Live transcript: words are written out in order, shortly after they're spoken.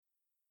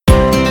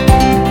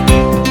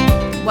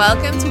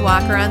Welcome to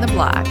Walk Around the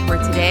Block,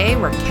 where today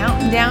we're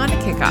counting down to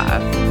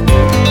kickoff.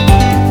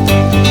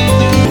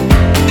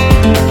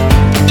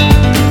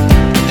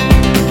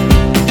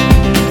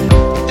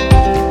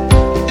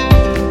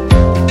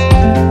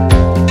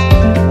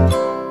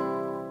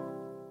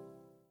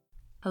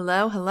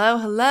 Hello, hello,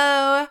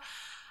 hello.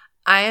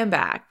 I am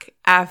back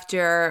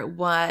after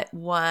what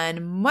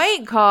one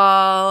might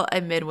call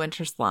a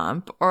midwinter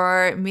slump,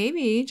 or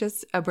maybe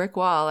just a brick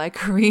wall I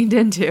careened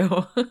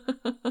into.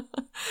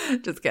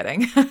 Just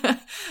kidding.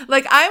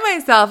 Like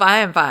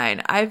I am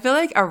fine. I feel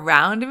like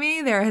around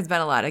me there has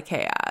been a lot of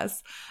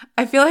chaos.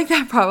 I feel like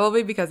that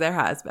probably because there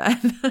has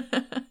been.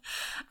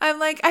 I'm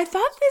like, I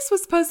thought this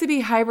was supposed to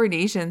be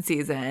hibernation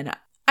season.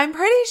 I'm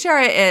pretty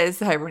sure it is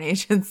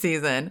hibernation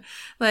season.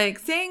 Like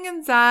staying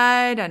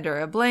inside under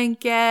a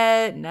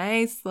blanket,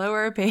 nice,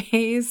 slower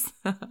pace.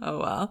 Oh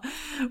well,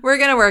 we're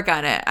going to work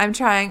on it. I'm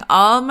trying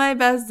all my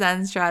best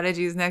Zen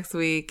strategies next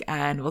week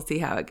and we'll see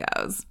how it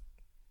goes.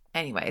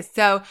 Anyway,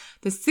 so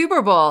the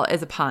Super Bowl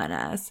is upon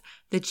us.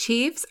 The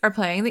Chiefs are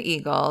playing the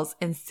Eagles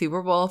in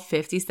Super Bowl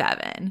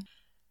 57.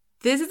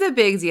 This is a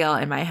big deal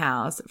in my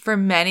house for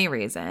many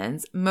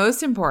reasons.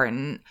 Most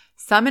important,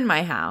 some in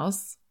my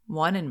house,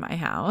 one in my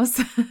house,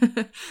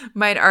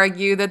 might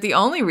argue that the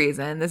only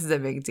reason this is a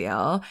big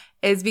deal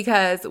is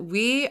because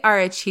we are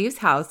a Chiefs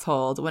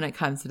household when it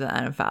comes to the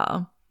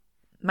NFL.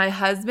 My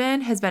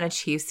husband has been a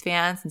Chiefs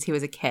fan since he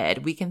was a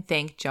kid. We can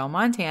thank Joe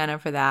Montana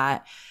for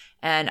that,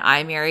 and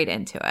I married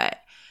into it.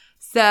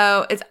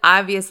 So it's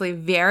obviously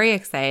very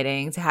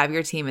exciting to have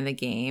your team in the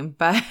game,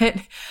 but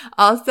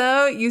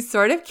also you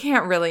sort of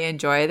can't really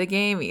enjoy the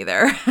game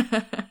either.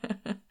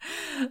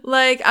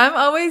 Like, I'm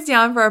always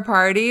down for a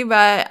party,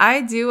 but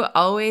I do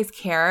always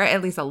care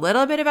at least a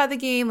little bit about the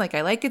game. Like,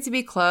 I like it to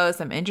be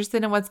close. I'm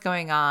interested in what's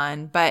going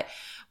on. But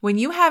when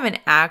you have an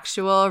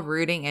actual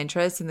rooting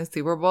interest in the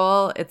Super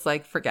Bowl, it's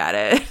like, forget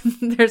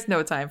it. There's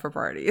no time for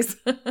parties.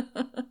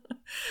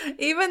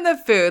 Even the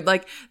food,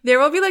 like there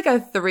will be like a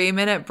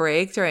 3-minute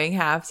break during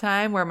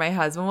halftime where my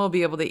husband will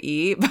be able to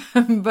eat,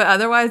 but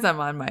otherwise I'm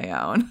on my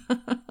own.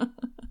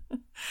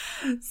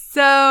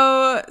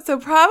 So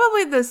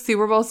probably the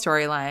Super Bowl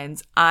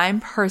storylines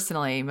I'm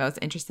personally most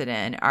interested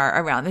in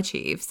are around the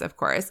Chiefs, of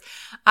course.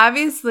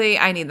 Obviously,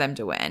 I need them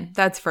to win.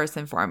 That's first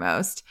and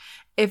foremost.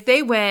 If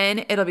they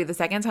win, it'll be the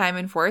second time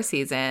in 4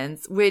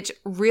 seasons, which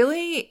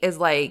really is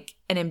like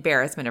an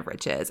embarrassment of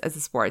riches as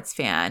a sports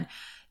fan.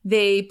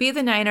 They beat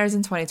the Niners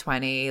in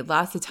 2020,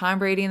 lost to Tom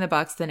Brady and the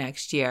Bucs the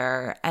next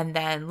year, and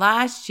then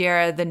last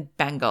year the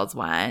Bengals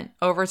went.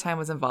 Overtime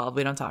was involved.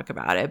 We don't talk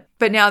about it.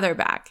 But now they're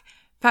back.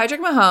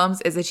 Patrick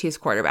Mahomes is a Chiefs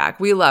quarterback.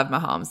 We love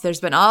Mahomes.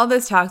 There's been all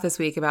this talk this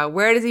week about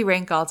where does he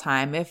rank all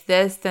time, if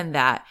this, then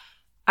that.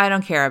 I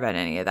don't care about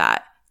any of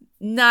that.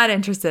 Not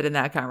interested in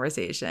that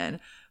conversation.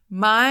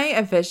 My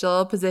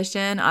official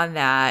position on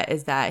that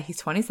is that he's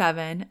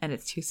 27 and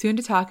it's too soon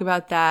to talk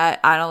about that.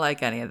 I don't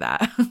like any of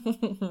that.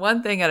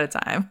 One thing at a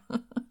time.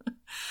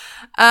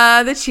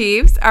 The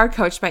Chiefs are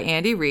coached by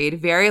Andy Reid,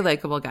 very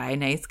likable guy,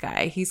 nice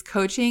guy. He's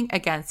coaching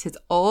against his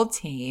old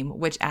team,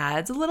 which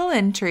adds a little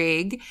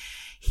intrigue.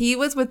 He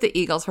was with the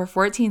Eagles for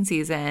 14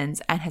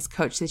 seasons and has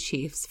coached the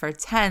Chiefs for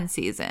 10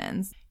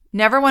 seasons.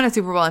 Never won a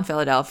Super Bowl in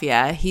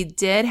Philadelphia. He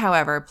did,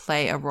 however,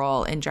 play a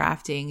role in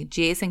drafting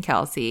Jason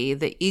Kelce,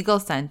 the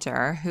Eagles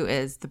center, who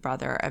is the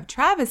brother of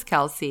Travis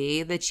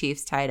Kelce, the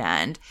Chiefs tight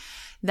end.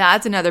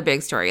 That's another big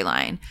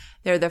storyline.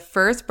 They're the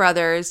first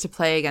brothers to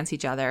play against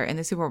each other in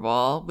the Super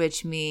Bowl,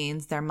 which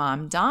means their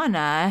mom,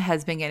 Donna,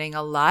 has been getting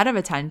a lot of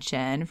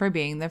attention for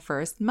being the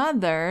first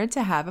mother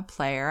to have a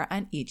player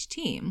on each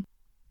team.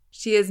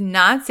 She is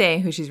not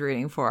saying who she's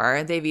rooting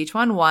for. They've each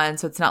won one,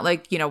 so it's not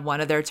like, one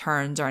of their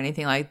turns or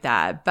anything like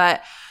that.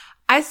 But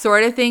I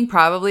sort of think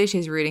probably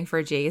she's rooting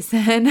for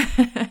Jason.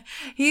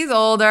 He's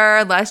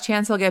older, less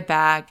chance he'll get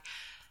back.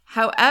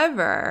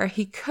 However,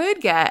 he could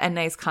get a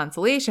nice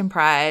consolation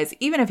prize,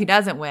 even if he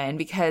doesn't win,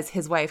 because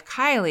his wife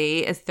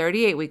Kylie is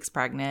 38 weeks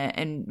pregnant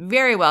and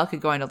very well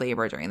could go into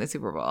labor during the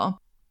Super Bowl.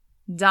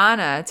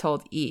 Donna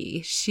told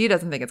E! She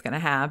doesn't think it's going to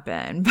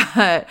happen,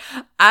 but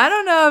I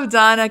don't know if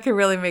Donna could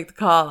really make the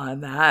call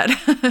on that.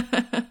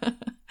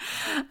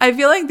 I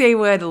feel like they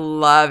would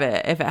love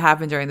it if it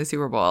happened during the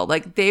Super Bowl.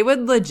 Like, they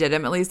would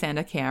legitimately send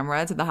a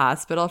camera to the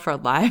hospital for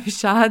live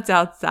shots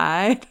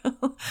outside.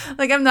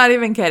 Like, I'm not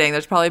even kidding.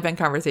 There's probably been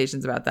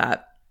conversations about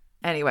that.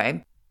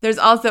 Anyway, there's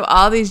also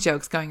all these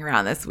jokes going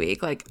around this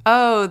week. Like,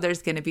 oh,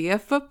 there's going to be a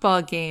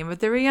football game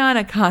at the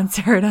Rihanna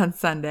concert on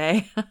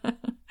Sunday.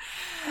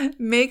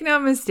 Make no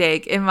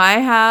mistake, in my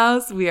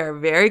house, we are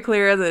very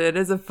clear that it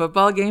is a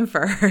football game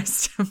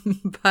first.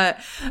 But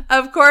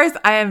of course,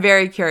 I am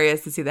very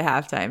curious to see the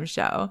halftime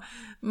show.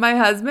 My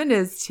husband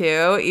is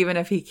too, even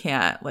if he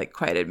can't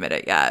quite admit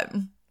it yet.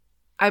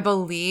 I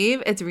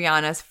believe it's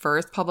Rihanna's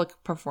first public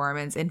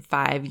performance in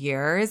 5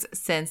 years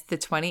since the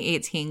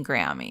 2018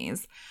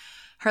 Grammys.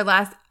 Her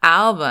last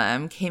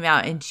album came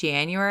out in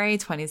January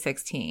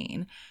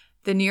 2016.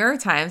 The New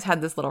York Times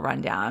had this little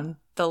rundown.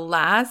 The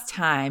last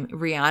time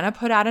Rihanna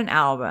put out an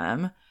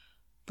album,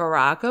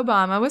 Barack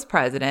Obama was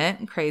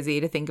president.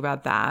 Crazy to think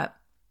about that.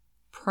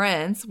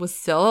 Prince was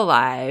still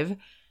alive.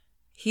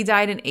 He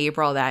died in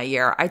April that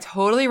year. I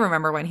totally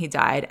remember when he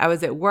died. I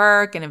was at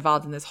work and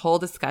involved in this whole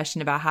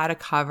discussion about how to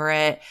cover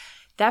it.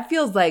 That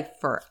feels like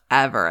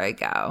forever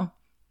ago.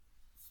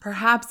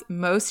 Perhaps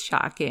most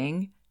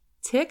shocking,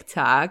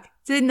 TikTok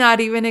did not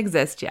even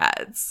exist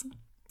yet.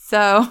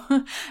 So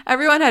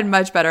everyone had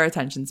much better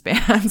attention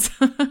spans.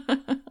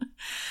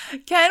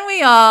 Can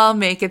we all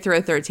make it through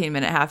a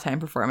 13-minute halftime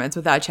performance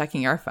without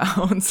checking our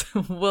phones?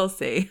 We'll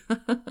see.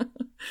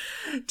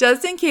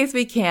 Just in case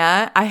we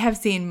can't, I have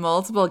seen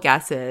multiple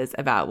guesses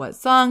about what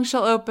song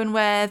she'll open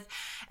with.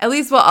 At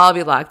least we'll all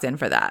be locked in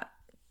for that.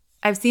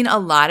 I've seen a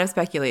lot of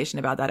speculation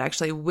about that,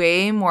 actually,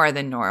 way more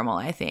than normal,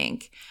 I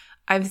think.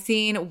 I've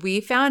seen We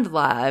Found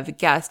Love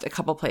guessed a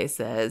couple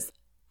places.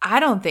 I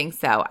don't think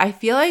so. I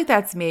feel like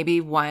that's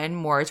maybe one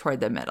more toward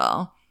the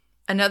middle.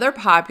 Another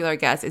popular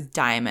guess is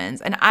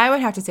Diamonds, and I would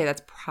have to say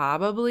that's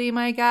probably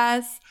my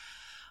guess.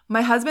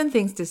 My husband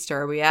thinks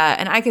Disturbia,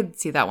 and I could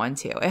see that one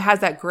too. It has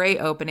that great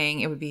opening.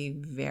 It would be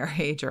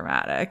very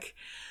dramatic.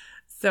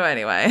 So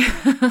anyway,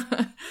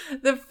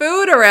 the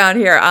food around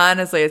here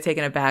honestly has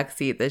taken a back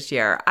seat this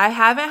year. I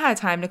haven't had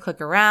time to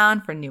click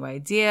around for new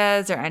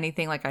ideas or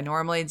anything like I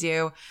normally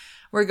do.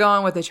 We're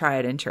going with the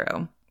tried and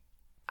true.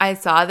 I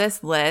saw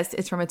this list.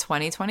 It's from a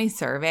 2020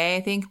 survey,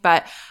 I think,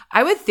 but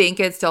I would think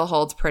it still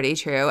holds pretty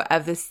true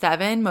of the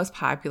 7 most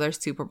popular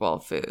Super Bowl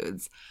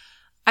foods.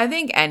 I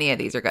think any of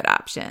these are good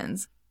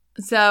options.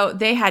 So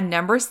they had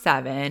number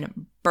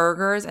 7,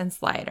 burgers and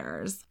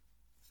sliders.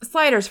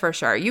 Sliders for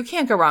sure. You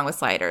can't go wrong with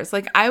sliders.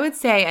 Like I would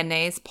say a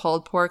nice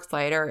pulled pork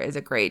slider is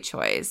a great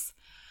choice.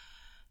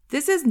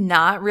 This is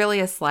not really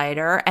a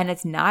slider and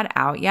it's not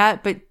out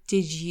yet, but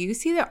did you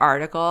see the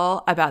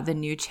article about the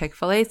new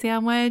Chick-fil-A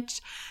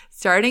sandwich?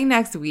 Starting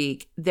next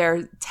week,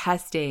 they're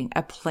testing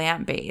a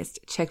plant-based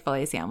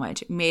Chick-fil-A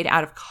sandwich made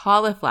out of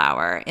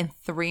cauliflower in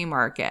 3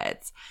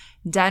 markets: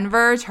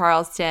 Denver,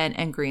 Charleston,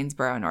 and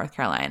Greensboro, North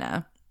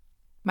Carolina.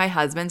 My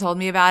husband told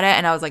me about it,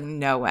 and I was like,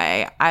 no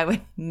way. I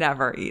would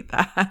never eat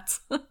that.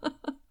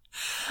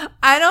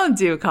 I don't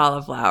do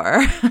cauliflower.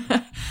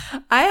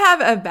 I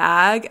have a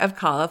bag of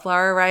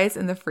cauliflower rice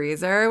in the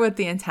freezer with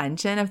the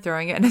intention of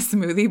throwing it in a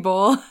smoothie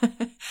bowl.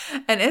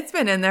 And it's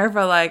been in there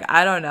for like,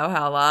 I don't know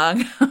how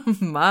long,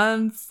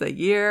 months, a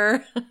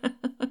year.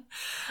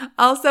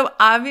 Also,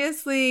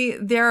 obviously,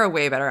 there are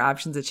way better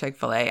options at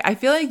Chick-fil-A. I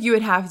feel like you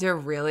would have to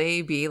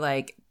really be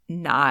like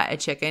not a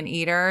chicken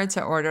eater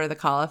to order the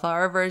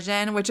cauliflower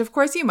version, which of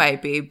course you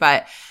might be,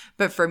 but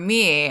for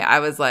me, I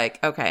was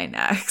like, okay,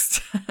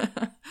 next.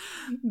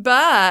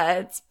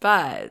 But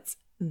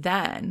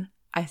then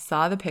I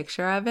saw the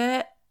picture of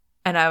it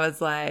and I was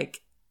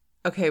like,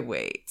 okay,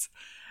 wait,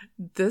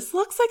 this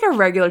looks like a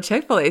regular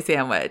Chick-fil-A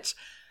sandwich.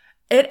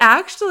 It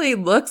actually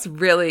looks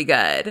really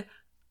good.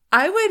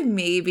 I would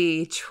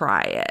maybe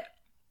try it.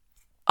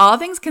 All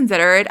things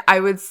considered, I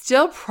would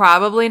still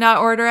probably not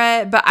order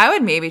it, but I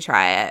would maybe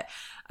try it.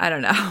 I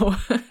don't know.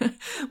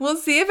 We'll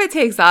see if it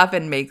takes off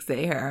and makes it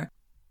here.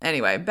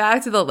 Anyway,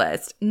 back to the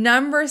list.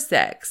 Number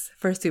 6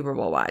 for Super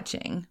Bowl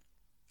watching,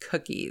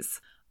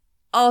 cookies.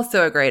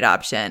 Also a great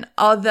option.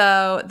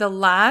 Although the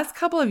last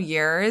couple of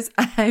years,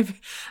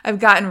 I've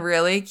gotten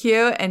really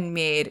cute and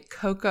made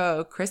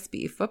Cocoa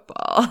Crispy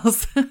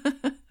footballs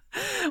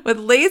with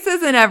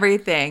laces and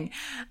everything.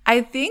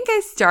 I think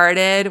I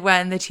started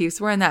when the Chiefs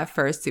were in that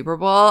first Super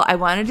Bowl. I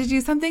wanted to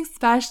do something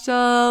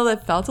special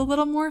that felt a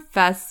little more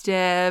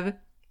festive.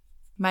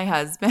 My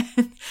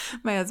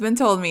husband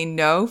told me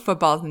no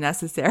footballs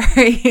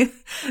necessary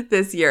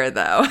this year,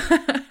 though.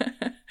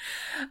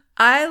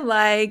 I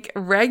like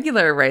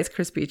regular Rice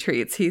Krispie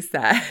treats, he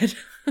said.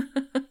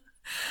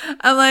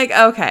 I'm like,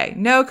 okay,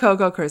 no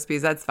Cocoa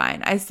Krispies, that's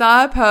fine. I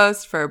saw a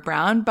post for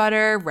brown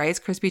butter Rice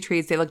Krispie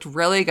treats. They looked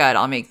really good.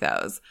 I'll make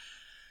those.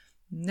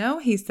 No,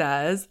 he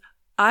says,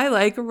 I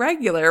like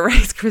regular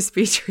Rice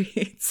Krispie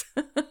treats.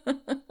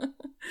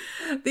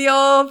 The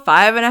old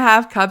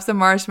 5.5 cups of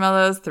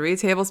marshmallows, 3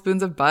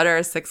 tablespoons of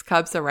butter, 6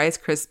 cups of Rice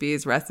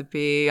Krispies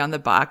recipe on the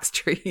box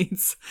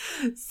treats.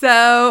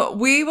 So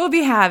we will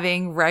be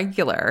having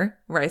regular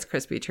Rice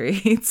Krispie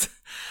treats.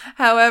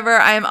 However,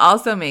 I am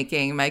also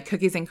making my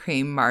cookies and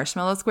cream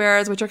marshmallow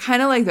squares, which are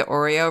kind of like the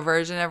Oreo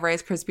version of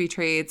Rice Krispie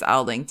treats.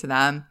 I'll link to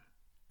them.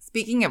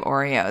 Speaking of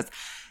Oreos,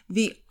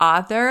 the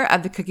author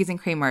of the Cookies and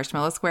Cream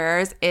Marshmallow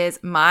Squares is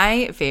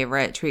my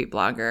favorite treat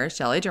blogger,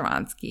 Shelly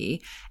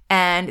Duronsky.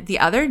 And the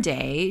other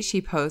day,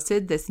 she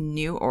posted this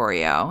new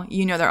Oreo.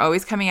 You know, they're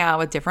always coming out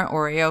with different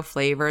Oreo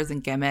flavors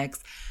and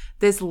gimmicks.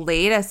 This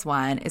latest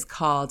one is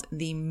called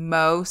the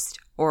Most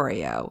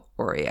Oreo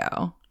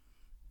Oreo.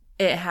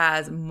 It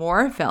has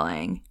more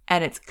filling,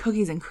 and it's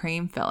cookies and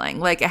cream filling.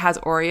 Like, it has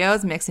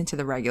Oreos mixed into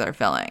the regular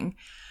filling.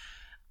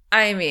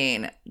 I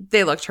mean,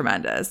 they look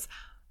tremendous.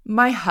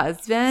 My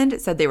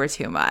husband said they were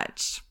too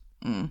much.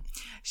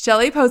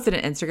 Shelly posted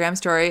an Instagram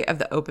story of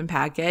the open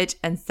package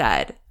and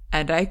said,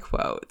 and I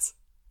quote,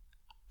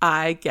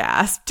 I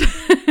gasped.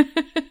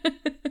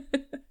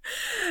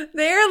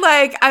 They're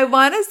like, I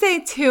want to say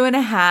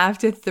 2.5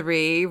 to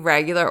 3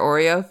 regular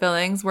Oreo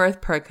fillings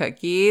worth per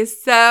cookie.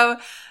 So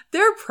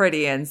they're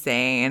pretty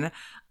insane.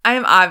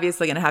 I'm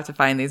obviously going to have to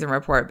find these and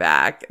report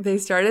back. They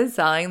started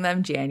selling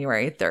them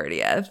January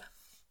 30th.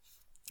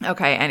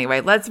 Okay,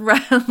 anyway, let's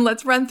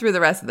run through the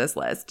rest of this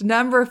list.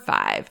 Number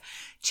 5,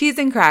 cheese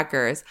and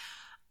crackers.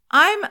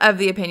 I'm of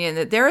the opinion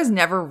that there is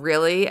never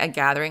really a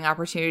gathering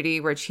opportunity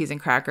where cheese and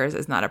crackers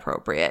is not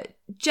appropriate.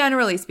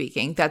 Generally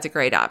speaking, that's a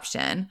great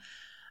option.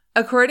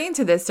 According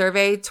to this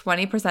survey,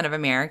 20% of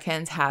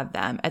Americans have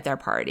them at their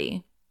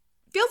party.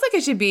 Feels like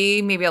it should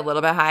be maybe a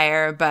little bit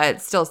higher,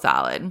 but still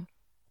solid.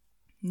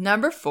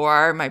 Number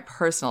 4, my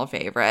personal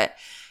favorite.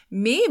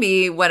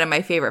 Maybe one of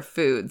my favorite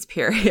foods,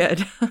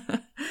 period.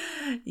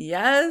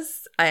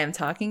 Yes, I am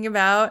talking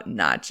about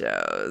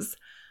nachos.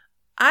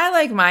 I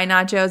like my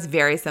nachos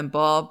very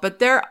simple, but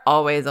they're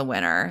always a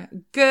winner.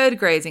 Good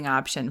grazing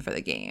option for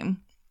the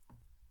game.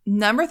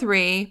 Number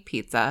 3,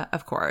 pizza,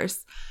 of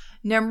course.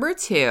 Number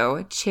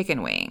 2,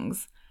 chicken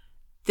wings.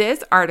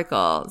 This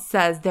article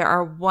says there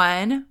are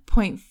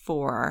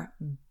 1.4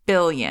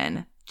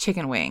 billion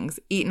chicken wings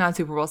eaten on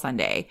Super Bowl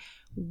Sunday,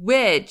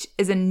 which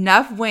is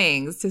enough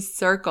wings to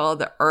circle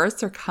the Earth's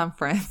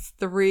circumference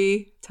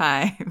 3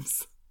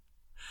 times.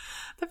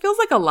 That feels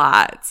like a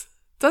lot,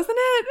 doesn't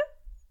it?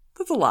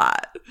 That's a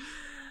lot.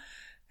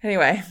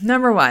 Anyway,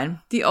 number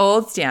 1, the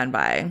old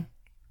standby,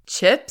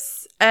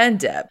 chips and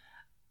dip.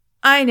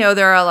 I know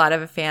there are a lot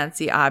of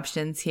fancy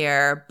options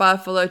here,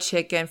 buffalo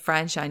chicken,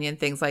 French onion,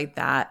 things like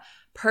that.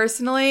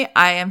 Personally,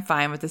 I am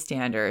fine with the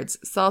standards.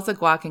 Salsa,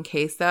 guac, and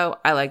queso,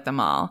 I like them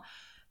all.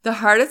 The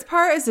hardest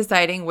part is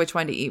deciding which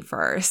one to eat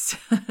first.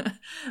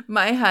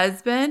 My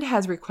husband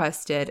has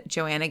requested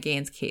Joanna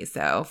Gaines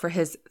queso for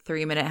his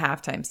 3-minute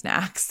halftime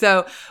snack.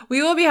 So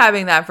we will be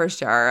having that for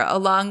sure,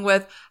 along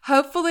with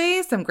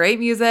hopefully some great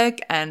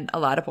music and a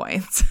lot of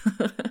points.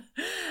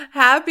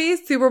 Happy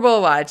Super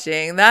Bowl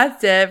watching.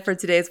 That's it for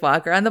today's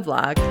Walk Around the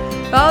Block.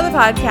 Follow the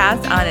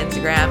podcast on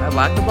Instagram at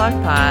Walk the Block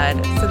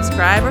Pod.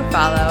 Subscribe or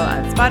follow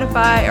on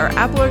Spotify or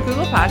Apple or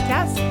Google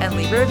Podcasts, and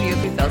leave a review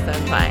if you feel so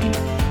inclined.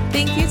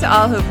 Thank you to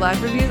all who've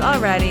left reviews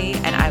already,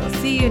 and I will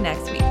see you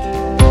next week.